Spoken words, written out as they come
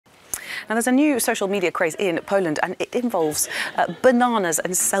Now, there's a new social media craze in Poland, and it involves bananas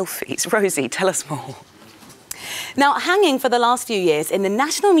and selfies. Rosie, tell us more. Now, hanging for the last few years in the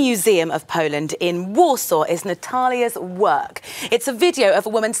National Museum of Poland in Warsaw is Natalia's work. It's a video of a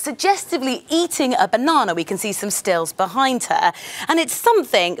woman suggestively eating a banana. We can see some stills behind her. And it's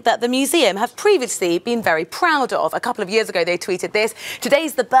something that the museum have previously been very proud of. A couple of years ago, they tweeted this: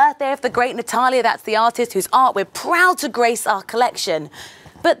 "Today's the birthday of the great Natalia. That's the artist whose art we're proud to grace our collection."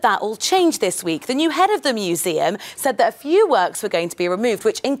 But that all changed this week. The new head of the museum said that a few works were going to be removed,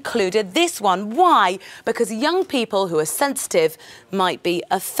 which included this one. Why? Because young people who are sensitive might be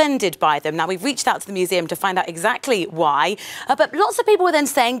offended by them. Now, we've reached out to the museum to find out exactly why, but lots of people were then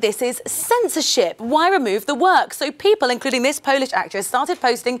saying this is censorship. Why remove the work? So people, including this Polish actress, started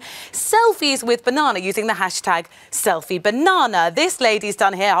posting selfies with banana using the hashtag #selfiebanana. This lady's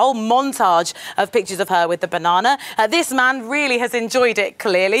done here a whole montage of pictures of her with the banana. This man really has enjoyed it,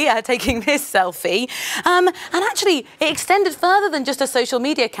 clearly, taking this selfie. And actually, it extended further than just a social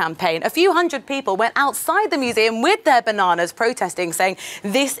media campaign. A few hundred people went outside the museum with their bananas protesting, saying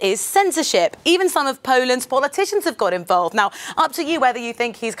this is censorship. Even some of Poland's politicians have got involved. Now, up to you whether you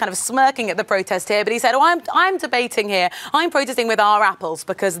think he's kind of smirking at the protest here, but he said, "Oh, I'm debating here. I'm protesting with our apples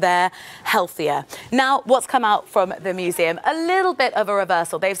because they're healthier." Now, what's come out from the museum? A little bit of a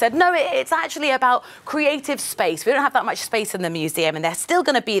reversal. They've said, no, it's actually about creative space. We don't have that much space in the museum, and they're still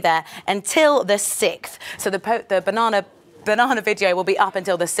going to be there until the 6th. So the banana video will be up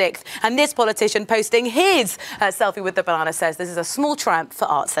until the 6th. And this politician posting his selfie with the banana says this is a small triumph for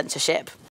art censorship.